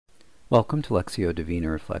Welcome to Lectio Divina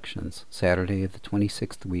Reflections, Saturday of the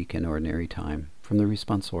 26th week in Ordinary Time, from the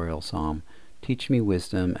Responsorial Psalm. Teach me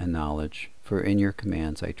wisdom and knowledge, for in your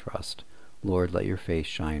commands I trust. Lord, let your face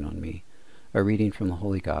shine on me. A reading from the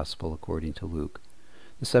Holy Gospel according to Luke.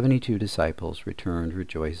 The 72 disciples returned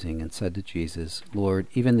rejoicing and said to Jesus, Lord,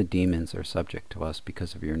 even the demons are subject to us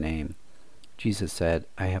because of your name. Jesus said,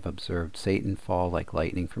 I have observed Satan fall like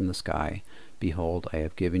lightning from the sky. Behold, I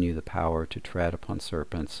have given you the power to tread upon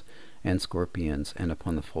serpents and scorpions, and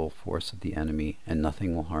upon the full force of the enemy, and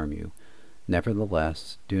nothing will harm you.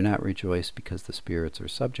 Nevertheless, do not rejoice because the spirits are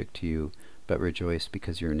subject to you, but rejoice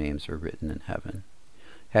because your names are written in heaven.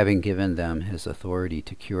 Having given them his authority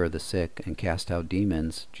to cure the sick and cast out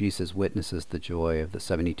demons, Jesus witnesses the joy of the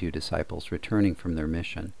 72 disciples returning from their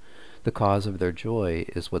mission. The cause of their joy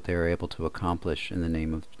is what they are able to accomplish in the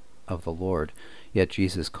name of the Lord, yet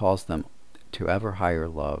Jesus calls them to ever higher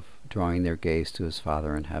love, drawing their gaze to his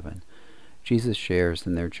Father in heaven. Jesus shares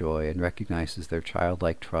in their joy and recognizes their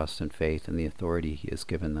childlike trust and faith in the authority he has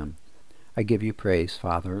given them. I give you praise,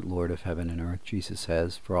 Father, Lord of heaven and earth, Jesus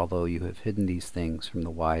says, for although you have hidden these things from the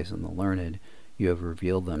wise and the learned, you have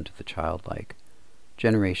revealed them to the childlike.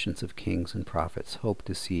 Generations of kings and prophets hope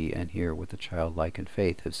to see and hear what the childlike in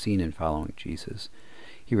faith have seen in following Jesus.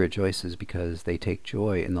 He rejoices because they take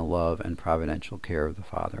joy in the love and providential care of the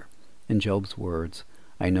Father. In Job's words,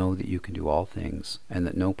 I know that you can do all things, and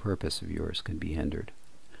that no purpose of yours can be hindered.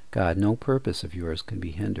 God, no purpose of yours can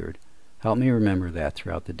be hindered. Help me remember that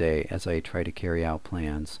throughout the day as I try to carry out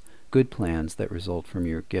plans, good plans that result from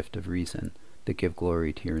your gift of reason, that give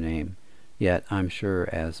glory to your name. Yet I'm sure,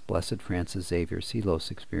 as Blessed Francis Xavier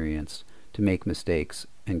Seelos experienced, to make mistakes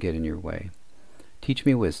and get in your way. Teach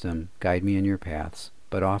me wisdom, guide me in your paths,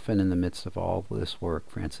 but often in the midst of all this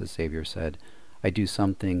work, Francis Xavier said, I do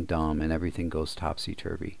something dumb and everything goes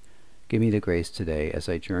topsy-turvy. Give me the grace today as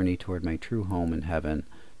I journey toward my true home in heaven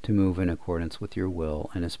to move in accordance with your will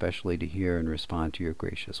and especially to hear and respond to your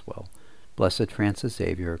gracious will. Blessed Francis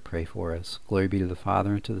Xavier, pray for us. Glory be to the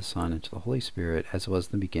Father, and to the Son, and to the Holy Spirit, as was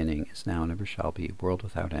in the beginning, is now, and ever shall be, world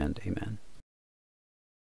without end. Amen.